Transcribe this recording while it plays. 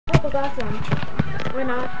hope I got some. Or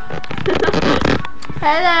not.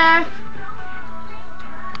 Hey there.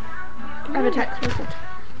 I have a text message.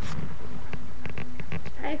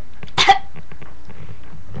 Hey.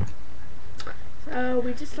 So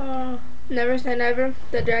we just saw Never Say Never,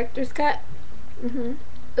 the director's cut. it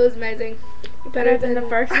It was amazing. better than the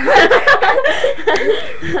first one.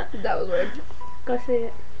 That was weird. Go see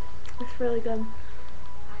it. It's really good.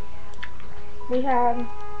 We have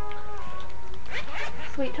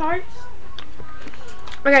sweet tarts.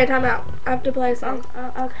 Okay, time out. I have to play a song.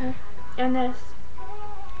 Okay. And this.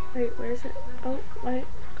 Wait, where is it? Oh, wait.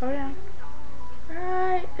 Go down.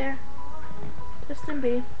 Right there. Justin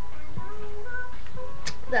B.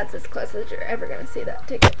 That's as close as you're ever gonna see that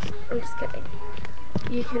ticket. I'm just kidding.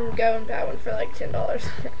 You can go and buy one for like $10.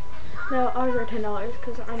 No, ours are $10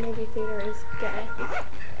 because our movie theater is gay.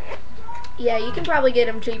 Yeah, you can probably get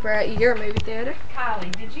them cheaper at your movie theater.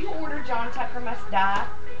 Kylie, did you order John Tucker Must Die?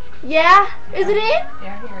 Yeah? Is it in?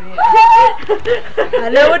 Yeah, here it is. I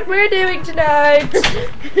know what we're doing tonight.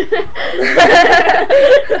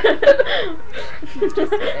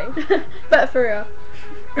 Just kidding. But for real.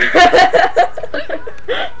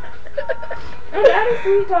 I'm out of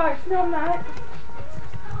sweet tarts. No, I'm not.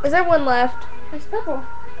 Is there one left? There's purple.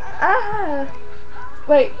 Ah.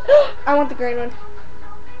 Wait. I want the green one.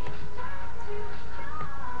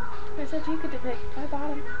 I said you could pick. I bought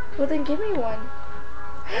them. Well, then give me one.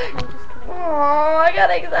 I'm just kidding. Oh, I got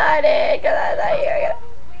excited because I thought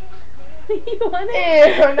You want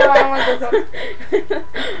it? Ew, no, I want this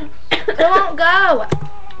one. Come on, go.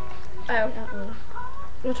 Oh.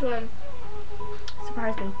 Which one?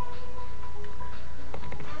 Surprise me.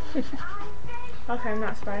 Okay, I'm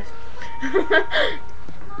not surprised.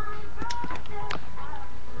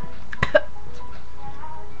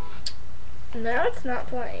 No, it's not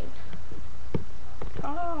playing.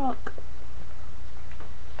 Talk.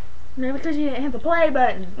 Maybe because you didn't hit the play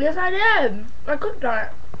button. Yes, I did. I clicked on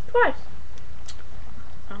it twice.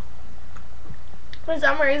 Oh. For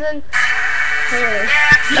some reason,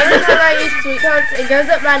 every time I eat sweet tarts, it goes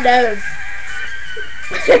up my nose.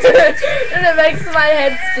 And it makes my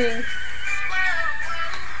head sting.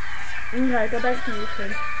 Okay, go back to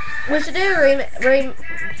YouTube. We should do reenactment.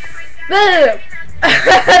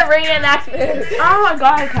 Oh my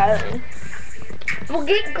god, Kylie. We'll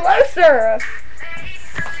get closer.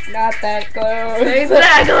 Not that close.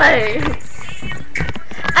 Exactly.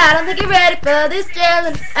 I don't think you're ready for this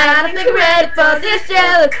challenge. I don't think you're ready for this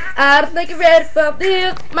challenge. I don't think you're ready for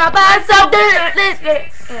this. My body's so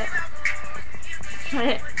dirty.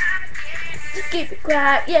 Just keep it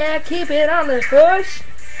quiet. Yeah, keep it on the hush.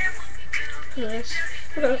 Hush.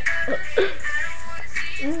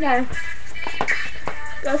 Okay.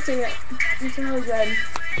 Go see it. It's really good.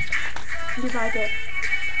 You like it.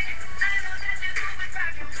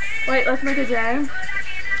 Wait, let's make a J.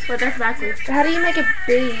 But that's backwards. How do you make a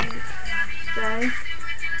B? J.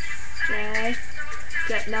 J.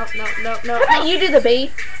 J. No. How about you do the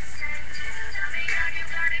B?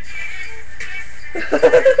 I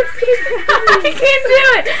can't do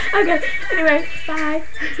it. Okay. Anyway, bye.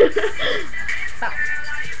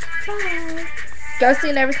 Bye. Go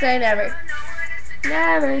see Never Say Never.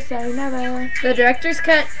 Never say never. The director's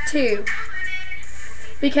cut 2.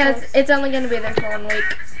 Because it's only going to be there for 1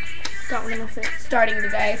 week. Don't want to miss it. Starting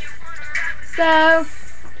today. So,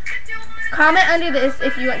 comment under this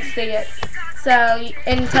if you want to see it. So,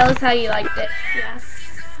 and tell us how you liked it. Yeah.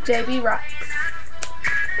 JB rocks.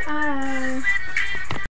 Bye.